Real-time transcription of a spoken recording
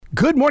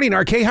Good morning,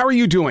 RK. How are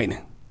you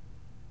doing?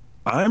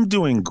 I'm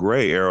doing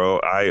great, Arrow.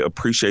 I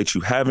appreciate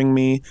you having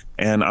me,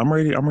 and I'm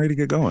ready. I'm ready to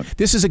get going.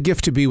 This is a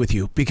gift to be with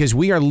you because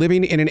we are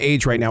living in an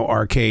age right now,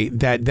 RK,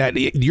 that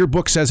your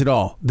book says it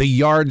all. The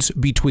yards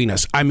between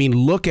us. I mean,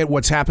 look at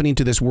what's happening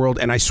to this world,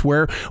 and I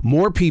swear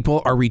more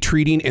people are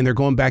retreating and they're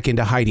going back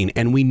into hiding.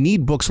 And we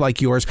need books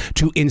like yours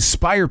to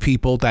inspire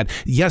people that,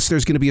 yes,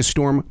 there's going to be a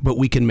storm, but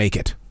we can make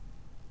it.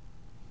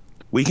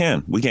 We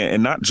can.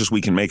 And not just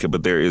we can make it,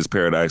 but there is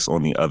paradise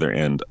on the other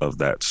end of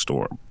that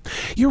storm.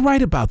 You're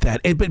right about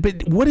that.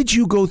 But what did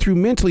you go through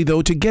mentally,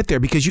 though, to get there?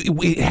 Because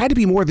it had to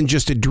be more than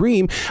just a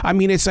dream. I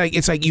mean, it's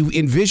like you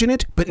envision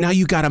it, but now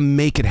you got to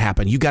make it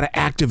happen. You got to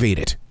activate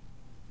it.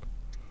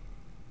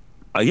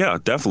 Yeah,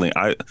 definitely.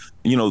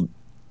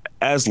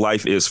 As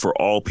life is for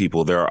all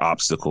people, there are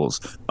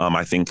obstacles.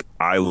 I think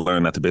I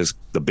learned that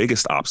the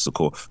biggest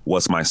obstacle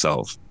was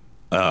myself.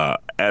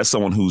 As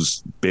someone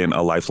who's been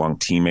a lifelong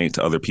teammate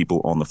to other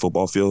people on the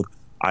football field,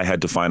 I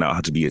had to find out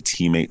how to be a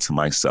teammate to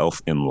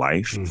myself in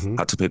life,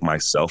 how to pick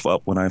myself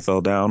up when I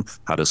fell down,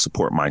 how to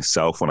support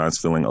myself when I was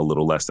feeling a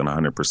little less than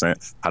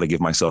 100%, how to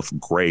give myself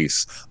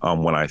grace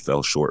when I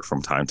fell short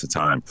from time to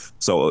time.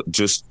 So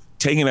just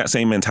taking that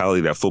same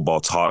mentality that football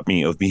taught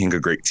me of being a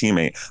great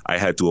teammate, I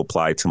had to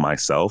apply to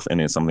myself.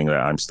 And it's something that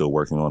I'm still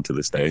working on to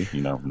this day.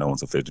 No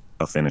one's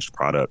a finished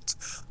product,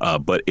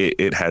 but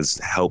it has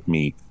helped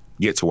me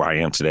get to where I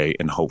am today,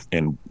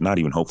 and not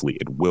even hopefully,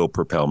 it will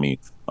propel me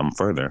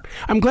further.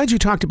 I'm glad you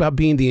talked about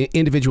being the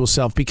individual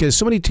self, because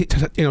so many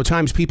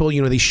times people,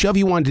 they shove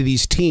you onto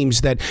these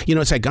teams that,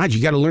 it's like, God,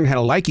 you got to learn how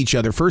to like each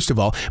other, first of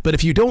all. But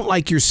if you don't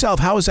like yourself,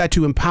 how is that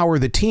to empower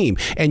the team?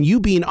 And you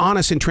being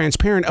honest and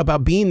transparent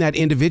about being that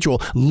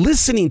individual,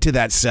 listening to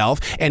that self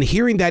and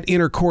hearing that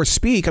inner core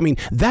speak, I mean,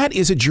 that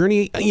is a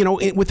journey,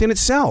 within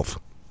itself.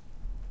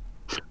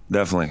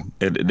 Definitely.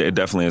 It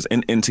definitely is.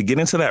 And to get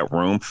into that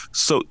room,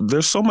 so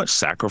there's so much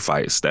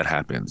sacrifice that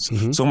happens,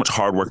 so much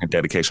hard work and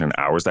dedication and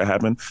hours that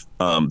happen,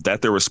 that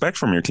the respect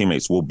from your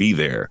teammates will be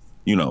there,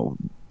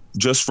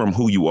 just from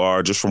who you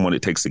are, just from what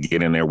it takes to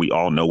get in there. We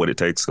all know what it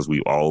takes because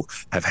we all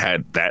have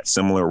had that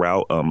similar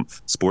route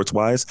sports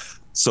wise.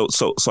 So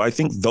I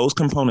think those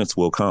components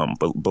will come.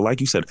 But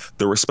like you said,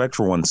 the respect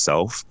for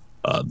oneself,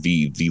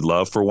 the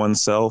love for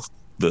oneself,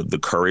 the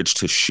courage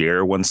to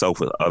share oneself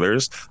with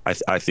others,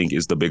 I think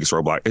is the biggest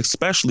roadblock,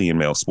 especially in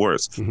male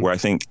sports, where I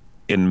think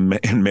in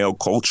male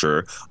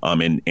culture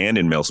and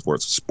in male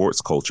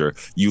sports culture,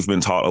 you've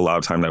been taught a lot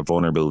of time that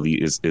vulnerability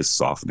is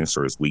softness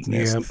or is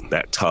weakness. Yep.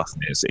 That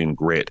toughness and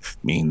grit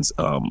means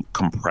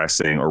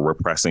compressing or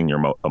repressing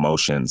your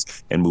emotions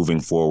and moving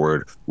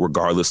forward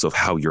regardless of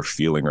how you're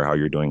feeling or how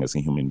you're doing as a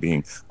human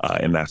being.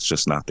 And that's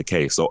just not the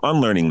case. So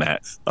unlearning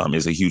that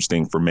is a huge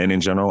thing for men in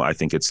general. I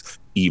think it's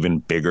even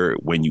bigger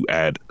when you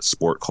add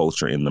sport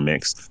culture in the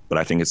mix. But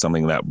I think it's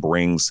something that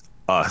brings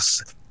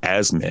us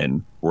as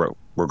men,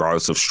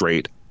 regardless of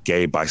straight,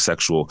 gay,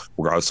 bisexual,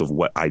 regardless of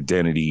what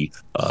identity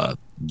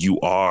you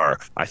are,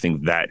 I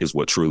think that is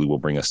what truly will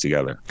bring us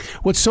together.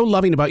 What's so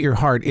loving about your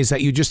heart is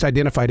that you just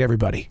identified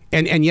everybody.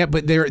 And yet,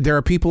 but there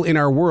are people in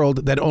our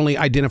world that only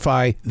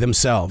identify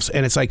themselves.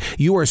 And it's like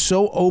you are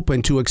so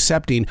open to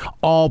accepting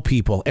all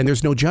people and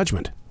there's no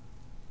judgment.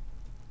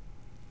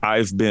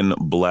 I've been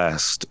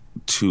blessed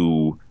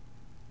to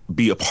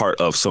be a part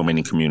of so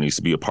many communities,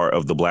 to be a part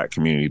of the Black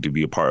community, to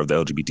be a part of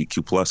the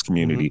LGBTQ plus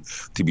community,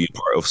 to be a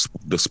part of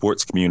the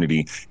sports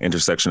community.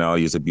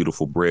 Intersectionality is a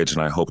beautiful bridge,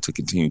 and I hope to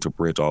continue to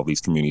bridge all these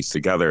communities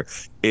together.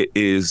 It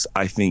is,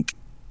 I think,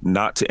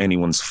 not to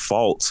anyone's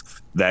fault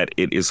that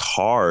it is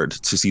hard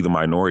to see the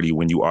minority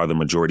when you are the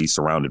majority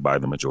surrounded by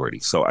the majority.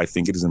 So I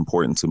think it is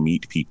important to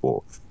meet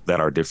people that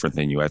are different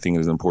than you. I think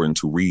it is important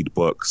to read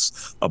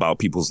books about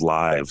people's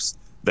lives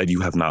that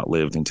you have not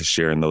lived and to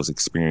share in those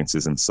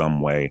experiences in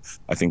some way.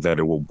 I think that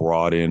it will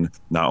broaden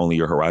not only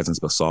your horizons,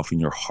 but soften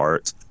your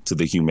heart to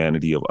the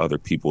humanity of other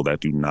people that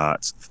do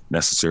not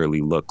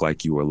necessarily look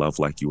like you or love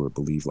like you or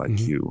believe like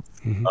you.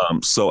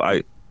 So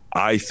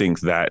I think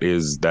that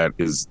is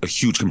a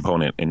huge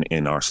component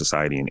in our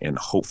society. And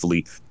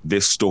hopefully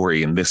this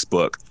story and this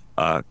book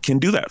can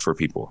do that for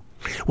people.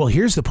 Well,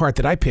 here's the part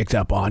that I picked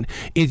up on.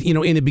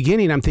 In the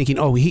beginning, I'm thinking,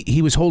 oh,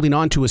 he was holding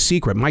on to a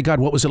secret. My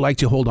God, what was it like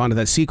to hold on to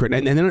that secret?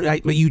 And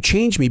then you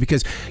changed me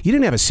because you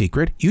didn't have a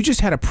secret. You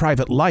just had a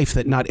private life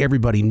that not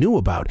everybody knew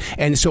about.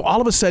 And so all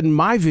of a sudden,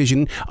 my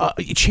vision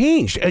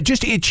changed.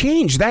 It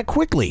changed that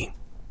quickly.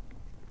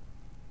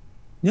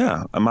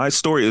 Yeah, my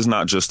story is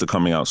not just a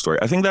coming out story.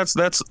 I think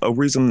that's a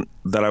reason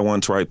that I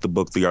wanted to write the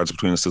book, The Yards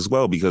Between Us, as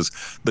well, because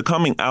the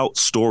coming out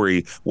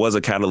story was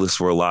a catalyst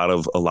for a lot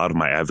of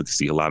my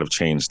advocacy, a lot of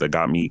change that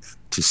got me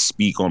to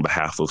speak on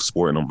behalf of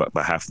sport and on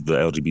behalf of the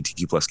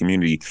LGBTQ plus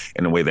community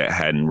in a way that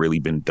hadn't really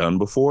been done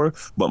before.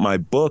 But my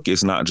book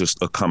is not just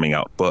a coming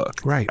out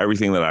book. Right.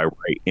 Everything that I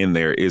write in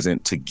there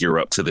isn't to gear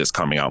up to this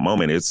coming out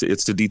moment. It's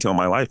to detail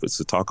my life. It's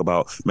to talk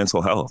about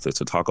mental health. It's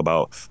to talk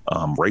about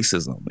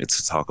racism. It's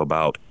to talk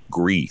about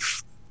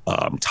grief.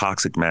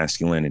 toxic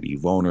masculinity,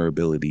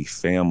 vulnerability,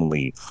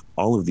 family,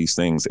 all of these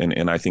things.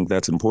 And I think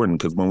that's important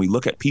because when we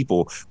look at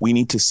people, we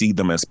need to see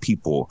them as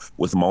people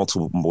with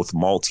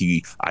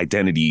multi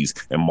identities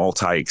and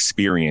multi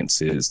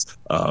experiences,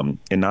 and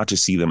not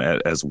just see them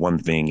as one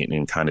thing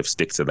and kind of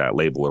stick to that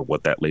label or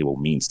what that label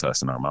means to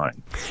us in our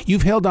mind.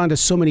 You've held on to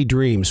so many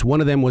dreams.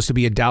 One of them was to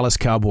be a Dallas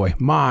Cowboy.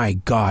 My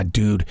God,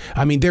 dude.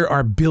 I mean, there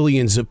are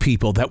billions of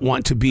people that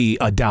want to be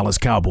a Dallas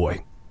Cowboy.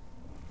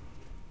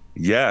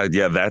 Yeah,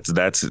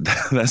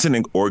 that's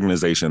an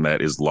organization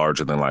that is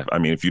larger than life. I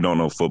mean, if you don't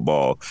know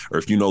football, or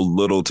if you know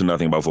little to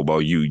nothing about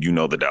football, you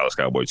know the Dallas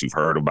Cowboys. You've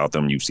heard about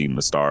them. You've seen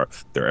the star.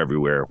 They're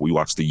everywhere. We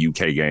watch the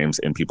UK games,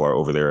 and people are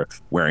over there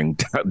wearing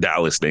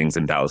Dallas things,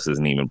 and Dallas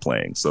isn't even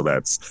playing. So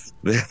that's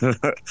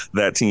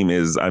that team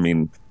is. I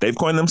mean, they've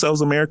coined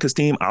themselves America's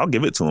team. I'll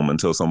give it to them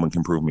until someone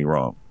can prove me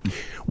wrong.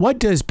 What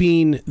does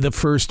being the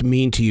first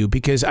mean to you?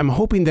 Because I'm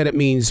hoping that it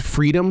means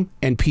freedom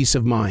and peace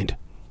of mind.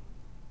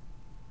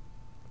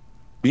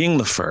 Being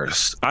the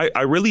first,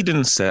 I really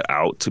didn't set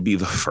out to be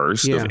the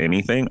first of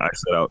anything. I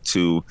set out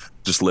to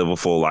just live a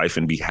full life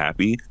and be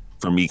happy.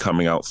 For me,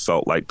 coming out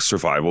felt like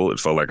survival. It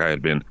felt like I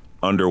had been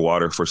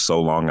underwater for so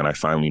long and I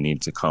finally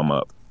needed to come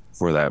up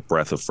for that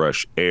breath of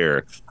fresh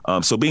air.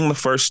 So being the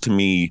first to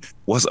me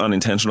was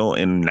unintentional.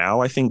 And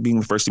now I think being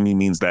the first to me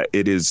means that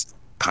it is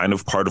kind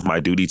of part of my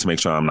duty to make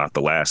sure I'm not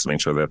the last, to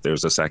make sure that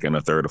there's a second,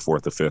 a third, a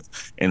fourth, a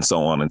fifth, and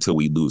so on until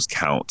we lose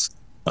count.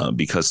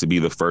 Because to be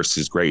the first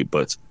is great,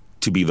 but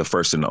to be the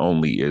first and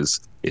only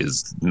is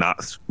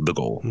not the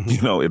goal. Mm-hmm.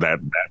 You know,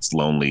 that's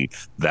lonely.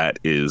 That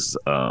is,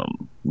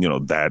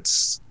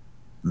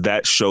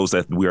 that shows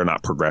that we are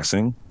not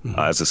progressing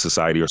as a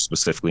society, or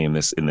specifically in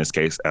this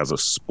case as a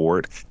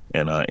sport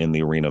and in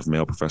the arena of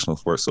male professional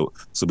sports.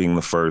 So being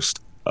the first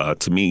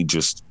to me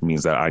just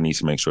means that I need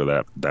to make sure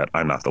that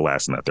I'm not the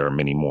last and that there are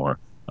many more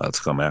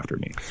to come after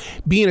me.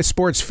 Being a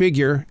sports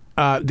figure,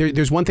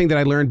 there's one thing that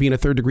I learned being a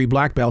third-degree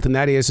black belt, and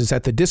that is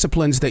that the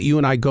disciplines that you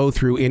and I go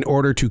through in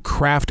order to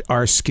craft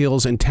our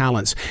skills and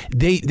talents,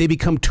 they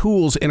become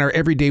tools in our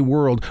everyday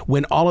world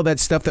when all of that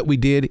stuff that we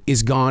did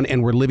is gone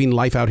and we're living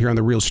life out here on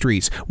the real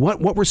streets.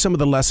 What were some of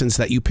the lessons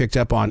that you picked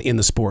up on in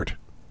the sport?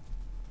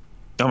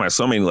 Oh man,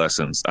 so many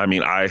lessons. I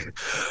mean,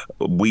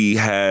 we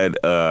had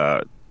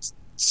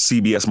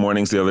CBS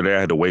mornings the other day. I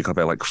had to wake up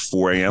at like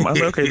 4 a.m. I was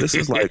like, okay, this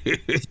is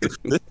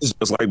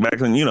just like back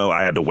then,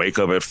 I had to wake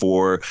up at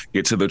 4,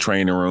 get to the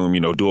training room,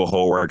 do a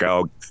whole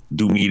workout,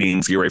 do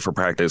meetings, get ready for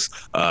practice.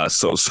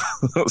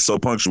 So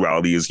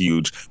punctuality is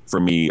huge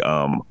for me.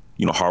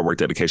 Hard work,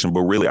 dedication,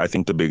 but really I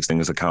think the biggest thing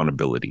is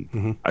accountability.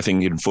 Mm-hmm. I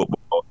think in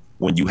football,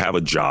 when you have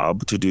a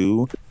job to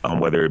do,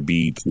 whether it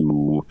be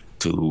to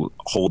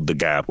hold the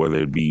gap, whether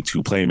it be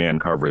to play man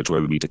coverage,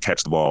 whether it be to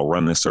catch the ball,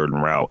 run this certain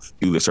route,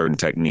 do this certain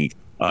technique,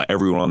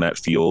 everyone on that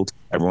field,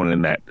 everyone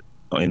in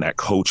that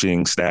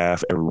coaching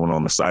staff, everyone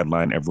on the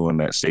sideline, everyone in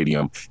that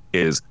stadium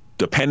is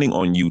depending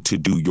on you to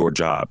do your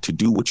job, to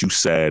do what you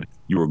said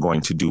you were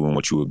going to do and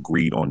what you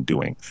agreed on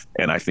doing.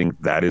 And I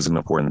think that is an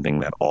important thing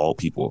that all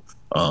people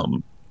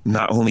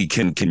not only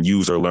can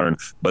use or learn,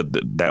 but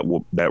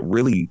that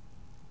really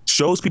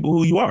shows people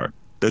who you are,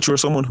 that you're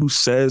someone who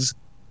says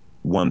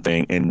one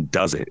thing and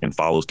does it and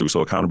follows through.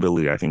 So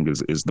accountability, I think,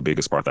 is the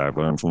biggest part that I've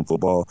learned from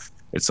football.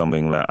 It's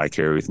something that I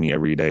carry with me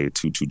every day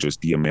to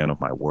just be a man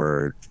of my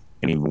word.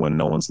 And even when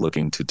no one's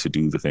looking to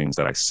do the things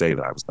that I say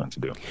that I was going to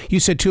do.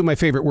 You said two of my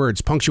favorite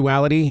words,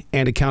 punctuality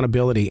and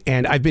accountability.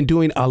 And I've been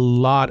doing a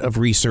lot of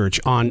research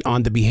on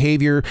the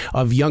behavior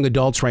of young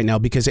adults right now,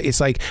 because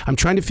it's like I'm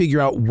trying to figure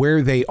out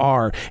where they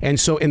are. And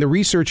the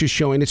research is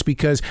showing it's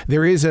because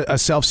there is a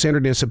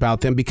self-centeredness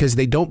about them, because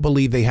they don't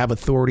believe they have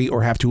authority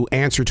or have to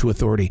answer to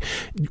authority.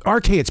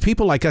 RK, it's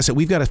people like us that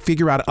we've got to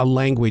figure out a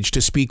language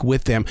to speak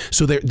with them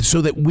so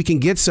that we can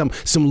get some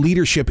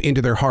leadership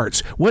into their hearts.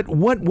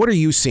 What are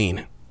you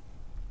seeing?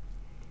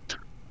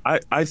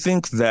 I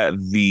think that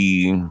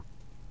the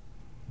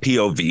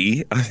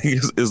POV I think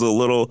is a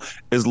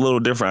little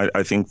different.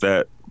 I think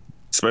that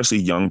especially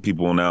young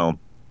people now,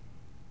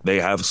 they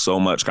have so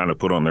much kind of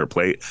put on their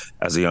plate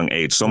as a young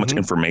age, so much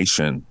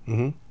information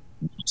to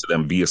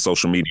them via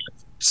social media.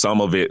 Some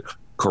of it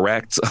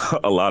correct,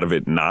 a lot of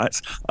it not.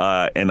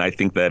 And I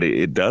think that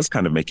it does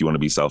kind of make you want to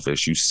be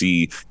selfish. You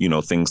see,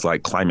 things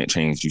like climate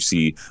change, you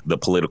see the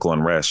political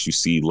unrest, you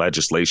see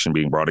legislation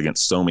being brought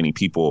against so many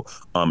people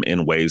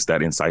in ways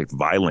that incite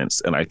violence.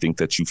 And I think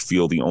that you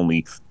feel the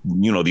only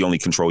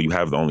control you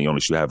have, the only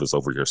onus you have is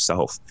over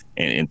yourself,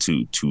 and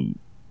to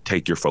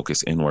take your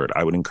focus inward.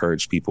 I would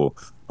encourage people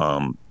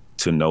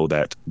to know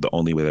that the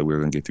only way that we're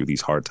going to get through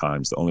these hard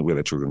times, the only way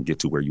that you're going to get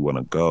to where you want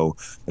to go,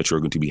 that you're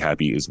going to be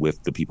happy, is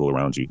with the people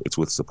around you. It's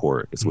with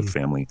support. It's with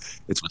family.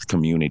 It's with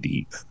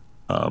community.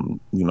 So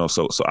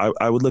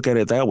I would look at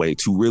it that way.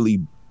 To really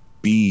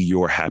be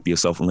your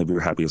happiest self and live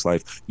your happiest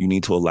life, you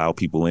need to allow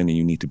people in, and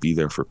you need to be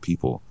there for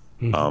people.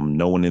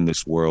 No one in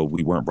this world,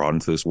 we weren't brought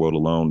into this world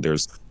alone.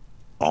 There's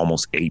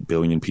almost 8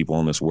 billion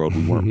people in this world.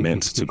 We weren't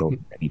meant to go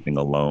through anything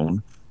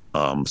alone.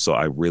 So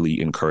I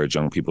really encourage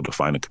young people to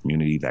find a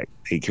community that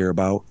they care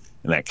about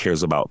and that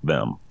cares about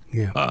them.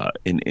 Yeah.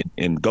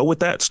 And go with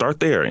that. Start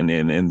there,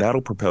 and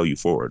that'll propel you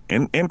forward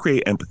and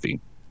create empathy.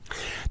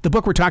 The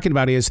book we're talking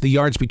about is The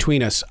Yards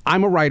Between Us.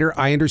 I'm a writer.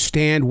 I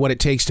understand what it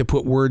takes to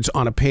put words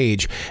on a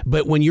page.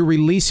 But when you're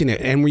releasing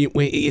it, and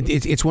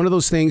it's one of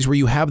those things where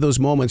you have those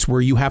moments where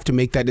you have to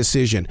make that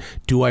decision.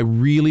 Do I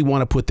really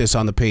want to put this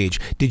on the page?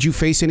 Did you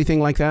face anything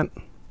like that?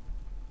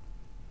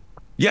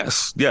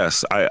 Yes.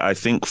 I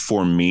think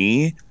for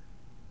me,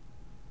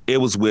 it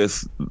was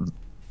with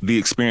the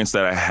experience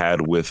that I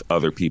had with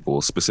other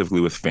people,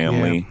 specifically with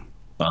family,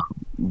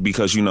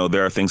 because,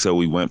 there are things that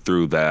we went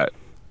through that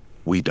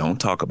we don't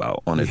talk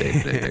about on a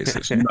day-to-day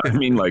basis. You know what I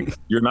mean? Like,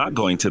 you're not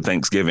going to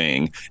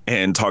Thanksgiving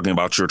and talking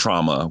about your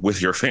trauma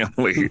with your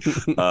family.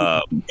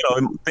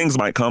 Things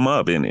might come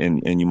up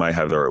and you might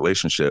have a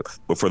relationship,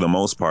 but for the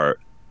most part,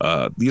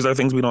 these are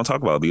things we don't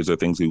talk about. These are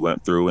things we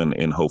went through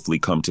and hopefully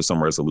come to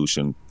some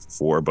resolution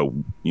for, but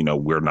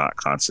we're not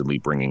constantly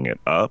bringing it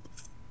up.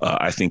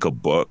 I think a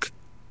book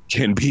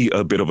can be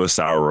a bit of a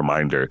sour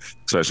reminder,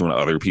 especially when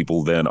other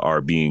people then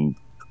are being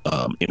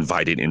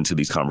invited into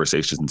these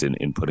conversations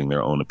and putting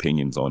their own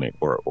opinions on it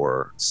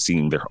or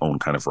seeing their own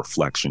kind of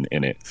reflection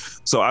in it.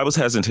 So I was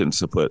hesitant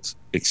to put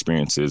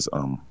experiences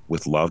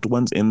with loved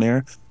ones in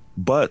there.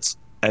 But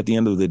at the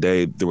end of the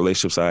day, the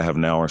relationships I have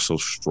now are so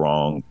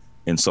strong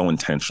and so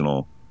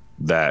intentional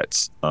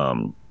that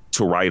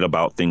to write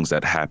about things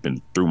that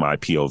happened through my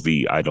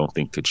POV, I don't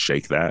think could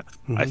shake that.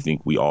 Mm-hmm. I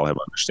think we all have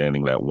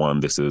understanding that, one,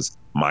 this is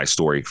my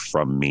story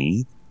from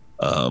me.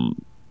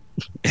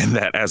 And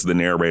that as the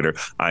narrator,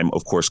 I'm,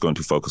 of course, going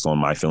to focus on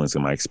my feelings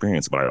and my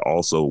experience. But I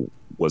also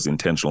was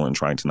intentional in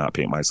trying to not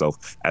paint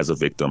myself as a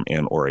victim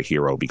and or a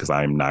hero, because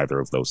I am neither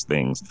of those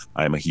things.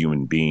 I am a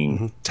human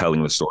being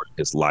telling the story of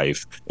his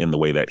life in the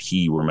way that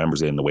he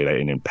remembers it, in the way that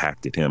it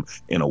impacted him,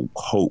 in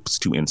hopes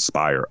to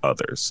inspire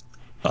others.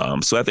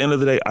 So at the end of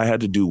the day, I had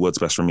to do what's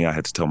best for me. I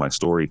had to tell my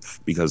story,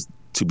 because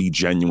to be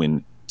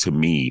genuine to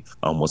me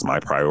was my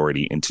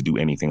priority, and to do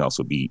anything else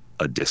would be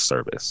a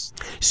disservice.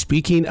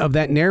 Speaking of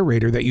that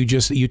narrator that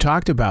you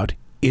talked about,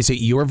 is it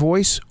your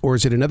voice or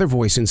is it another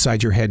voice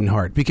inside your head and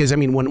heart? Because I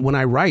mean, when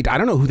I write, I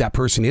don't know who that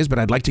person is, but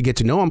I'd like to get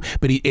to know him.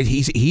 But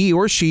he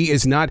or she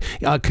is not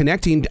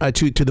connecting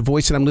to the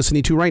voice that I'm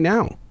listening to right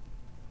now.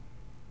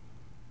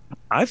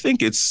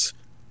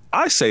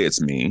 I say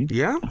it's me.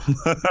 Yeah.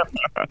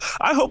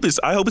 I hope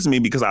it's me,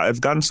 because I've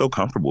gotten so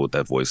comfortable with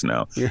that voice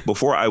now. Yeah.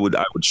 Before I would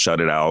shut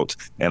it out,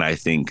 and I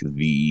think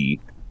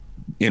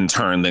in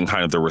turn, then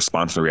kind of the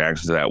response and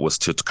reaction to that was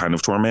to kind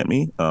of torment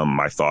me.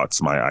 My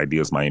thoughts, my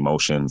ideas, my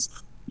emotions.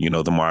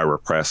 The more I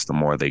repressed, the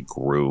more they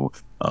grew.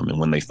 And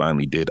when they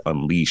finally did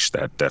unleash,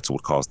 that's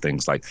what caused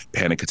things like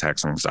panic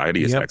attacks and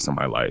anxiety attacks in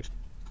my life.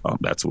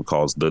 That's what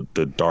caused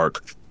the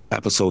dark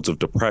episodes of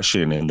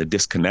depression and the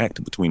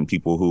disconnect between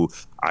people who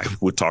I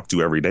would talk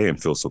to every day and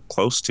feel so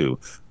close to.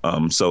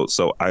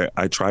 So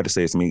I try to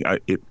say it's me.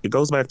 It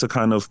goes back to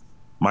kind of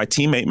my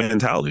teammate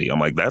mentality. I'm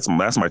like, that's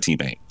my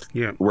teammate.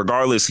 Yeah.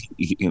 Regardless,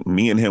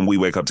 me and him, we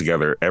wake up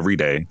together every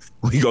day.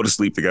 We go to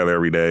sleep together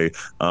every day.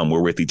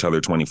 We're with each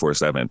other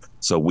 24/7.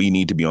 So we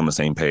need to be on the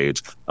same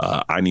page.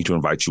 I need to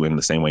invite you in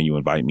the same way you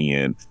invite me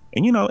in.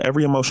 And,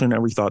 every emotion,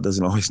 every thought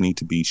doesn't always need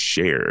to be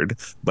shared.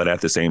 But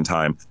at the same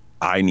time,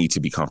 I need to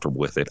be comfortable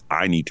with it.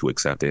 I need to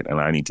accept it. And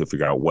I need to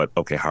figure out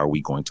how are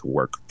we going to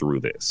work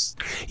through this?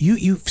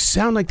 You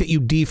sound like that you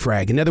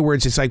defrag. In other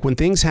words, it's like when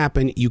things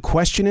happen, you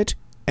question it,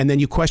 and then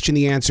you question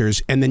the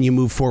answers, and then you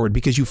move forward,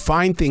 because you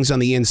find things on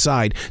the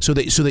inside so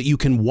that you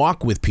can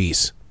walk with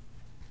peace.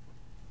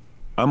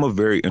 I'm a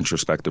very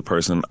introspective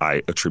person.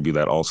 I attribute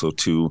that also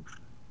to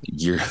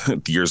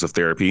years of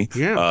therapy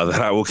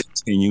that I will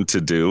continue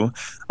to do.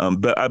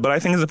 But I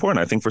think it's important.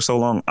 I think for so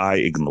long I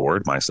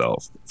ignored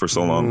myself. For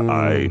so long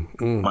I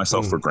took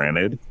myself for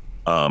granted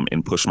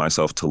and pushed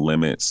myself to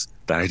limits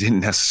that I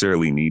didn't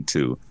necessarily need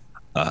to,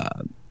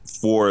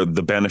 for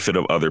the benefit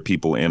of other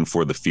people and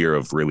for the fear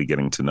of really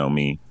getting to know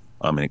me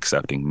and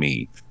accepting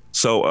me.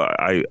 So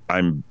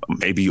I'm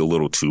maybe a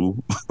little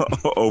too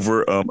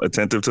over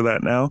attentive to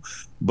that now,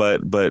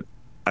 but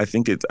I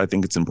think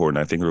it's important.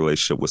 I think the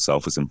relationship with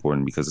self is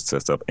important, because it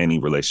sets up any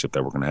relationship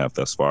that we're going to have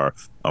thus far,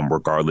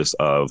 regardless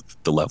of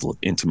the level of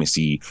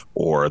intimacy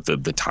or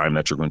the time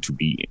that you're going to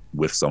be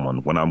with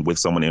someone. When I'm with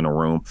someone in a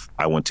room,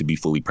 I want to be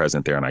fully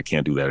present there, and I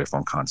can't do that if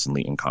I'm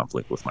constantly in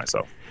conflict with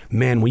myself.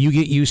 Man, when you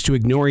get used to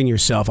ignoring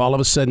yourself, all of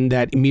a sudden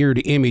that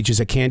mirrored image is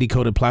a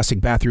candy-coated plastic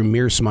bathroom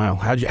mirror smile.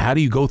 How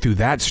do you go through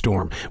that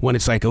storm when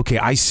it's like, okay,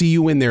 I see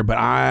you in there, but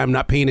I'm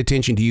not paying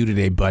attention to you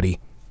today, buddy?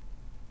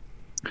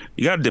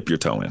 You got to dip your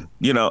toe in.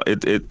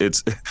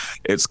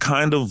 It's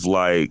kind of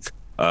like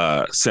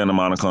Santa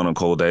Monica on a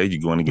cold day.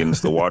 You want to get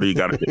into the water, you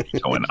got to dip your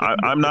toe in.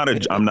 I'm not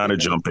a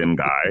jump in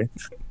guy.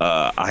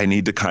 I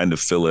need to kind of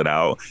fill it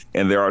out.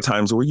 And there are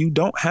times where you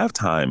don't have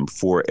time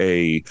for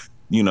a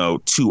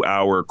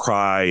 2-hour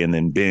cry and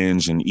then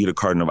binge and eat a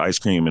carton of ice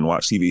cream and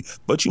watch TV.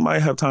 But you might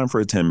have time for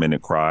a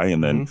 10-minute cry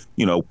and then,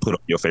 put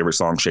up your favorite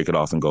song, shake it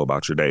off, and go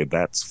about your day.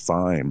 That's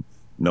fine.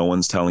 No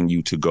one's telling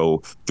you to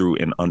go through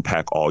and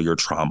unpack all your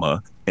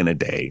trauma in a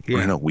day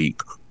or in a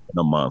week, in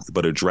a month,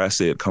 but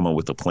address it, come up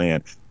with a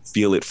plan,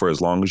 feel it for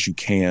as long as you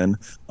can.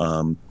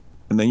 And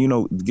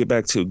then, get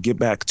back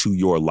to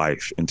your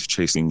life and to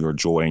chasing your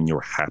joy and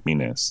your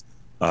happiness.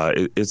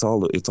 It's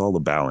all a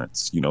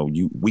balance.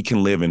 We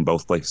can live in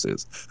both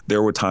places.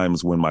 There were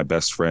times when my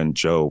best friend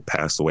Joe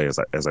passed away,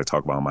 as I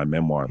talk about in my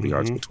memoir, The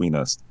Arts Between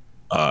Us.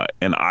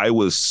 And I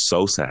was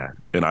so sad,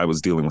 and I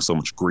was dealing with so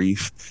much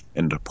grief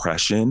and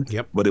depression.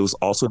 Yep. But it was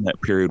also in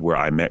that period where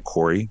I met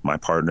Corey, my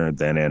partner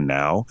then and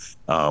now,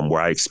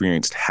 where I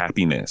experienced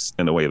happiness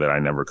in a way that I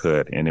never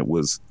could. And it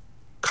was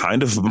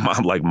kind of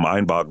like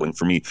mind-boggling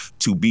for me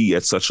to be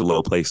at such a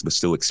low place but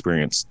still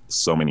experience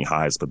so many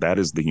highs. But that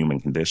is the human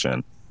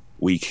condition.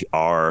 We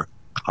are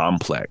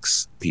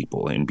complex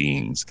people and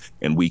beings,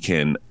 and we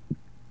can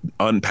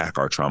unpack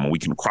our trauma. We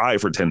can cry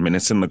for 10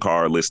 minutes in the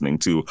car listening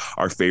to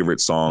our favorite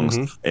songs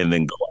and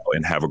then go out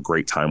and have a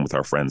great time with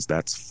our friends.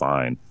 That's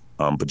fine.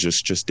 But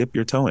just dip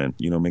your toe in,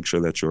 make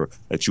sure that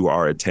you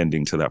are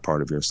attending to that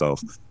part of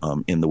yourself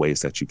in the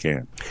ways that you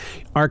can.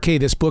 RK,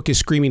 this book is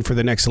screaming for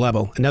the next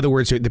level. In other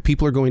words, the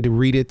people are going to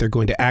read it, they're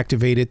going to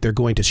activate it, they're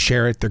going to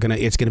share it,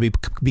 it's going to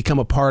become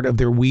a part of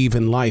their weave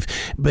in life.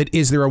 But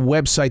is there a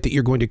website that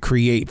you're going to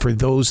create for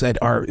those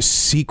that are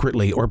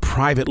secretly or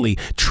privately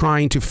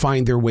trying to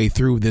find their way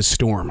through this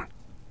storm?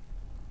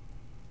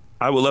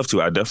 I would love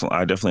to. I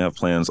definitely have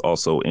plans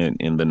also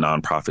in the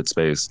nonprofit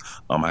space.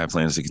 I have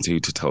plans to continue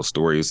to tell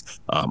stories.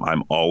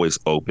 I'm always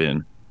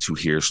open to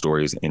hear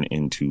stories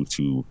and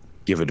to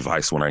give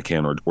advice when I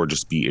can, or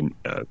just be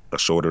a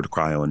shoulder to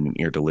cry on, an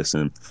ear to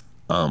listen,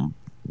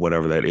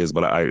 whatever that is.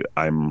 But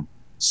I'm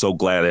so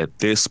glad that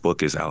this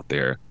book is out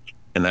there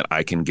and that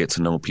I can get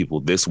to know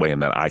people this way,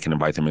 and that I can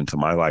invite them into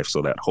my life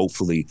so that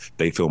hopefully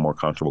they feel more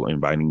comfortable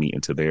inviting me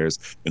into theirs.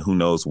 And who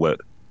knows what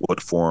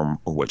form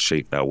or what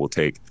shape that will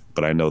take.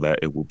 But I know that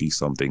it will be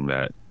something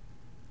that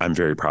I'm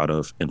very proud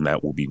of, and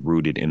that will be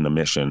rooted in the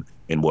mission,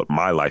 in what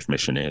my life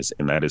mission is,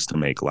 and that is to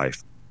make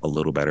life a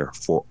little better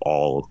for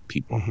all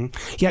people.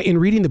 Yeah, in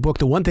reading the book,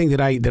 the one thing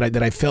that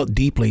I felt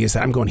deeply is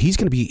that I'm going, he's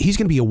going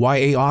to be a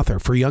YA author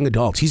for young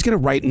adults. He's going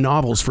to write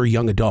novels for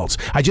young adults.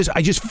 I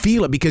just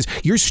feel it, because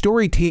your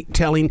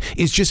storytelling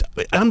is just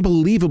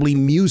unbelievably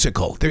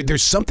musical.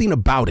 There's something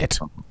about it.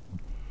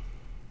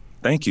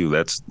 Thank you.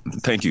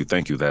 Thank you.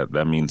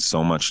 That means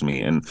so much to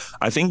me. And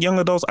I think young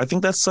adults, I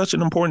think that's such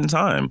an important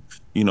time,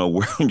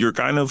 where you're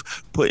kind of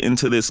put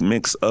into this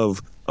mix of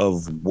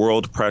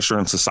world pressure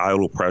and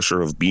societal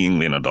pressure of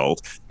being an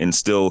adult, and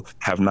still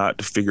have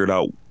not figured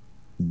out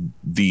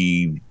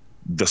the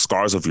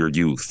scars of your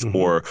youth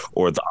or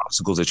the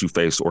obstacles that you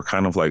face, or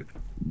kind of like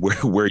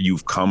where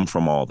you've come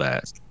from all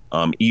that.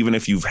 Even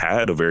if you've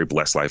had a very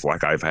blessed life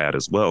like I've had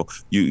as well,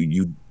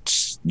 you're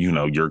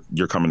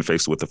coming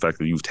faced with the fact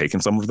that you've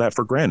taken some of that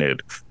for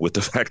granted, with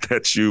the fact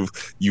that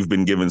you've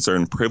been given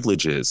certain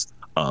privileges,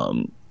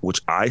 which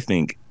I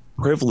think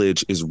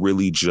privilege is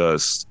really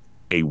just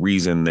a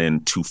reason then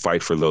to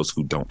fight for those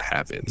who don't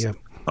have it. Yeah.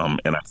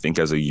 And I think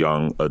as a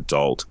young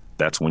adult,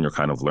 that's when you're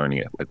kind of learning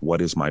it. Like,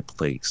 what is my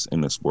place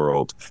in this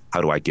world?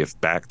 How do I give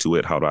back to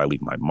it? How do I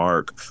leave my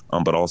mark?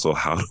 But also,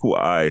 how do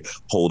I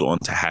hold on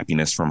to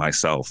happiness for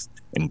myself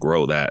and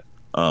grow that?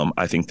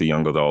 I think the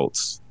young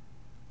adults,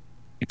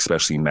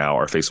 especially now,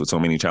 are faced with so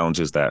many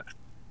challenges that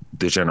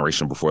the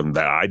generation before them,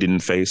 that I didn't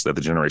face, that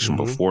the generation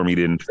before me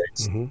didn't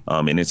face.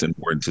 And it's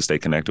important to stay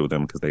connected with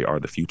them, because they are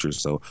the future.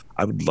 So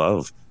I would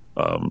love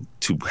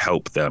to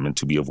help them and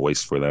to be a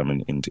voice for them,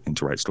 and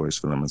to write stories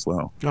for them as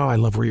well. Oh, I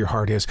love where your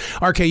heart is.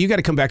 RK, you got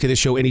to come back to this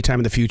show anytime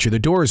in the future. The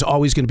door is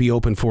always going to be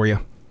open for you.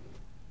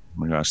 Oh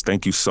my gosh,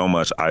 thank you so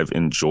much. I've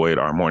enjoyed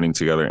our morning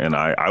together, and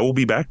I will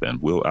be back then.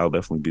 I'll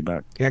definitely be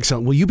back.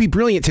 Excellent. Will you be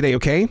brilliant today,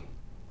 okay?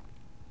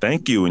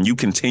 Thank you, and you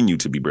continue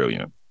to be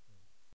brilliant.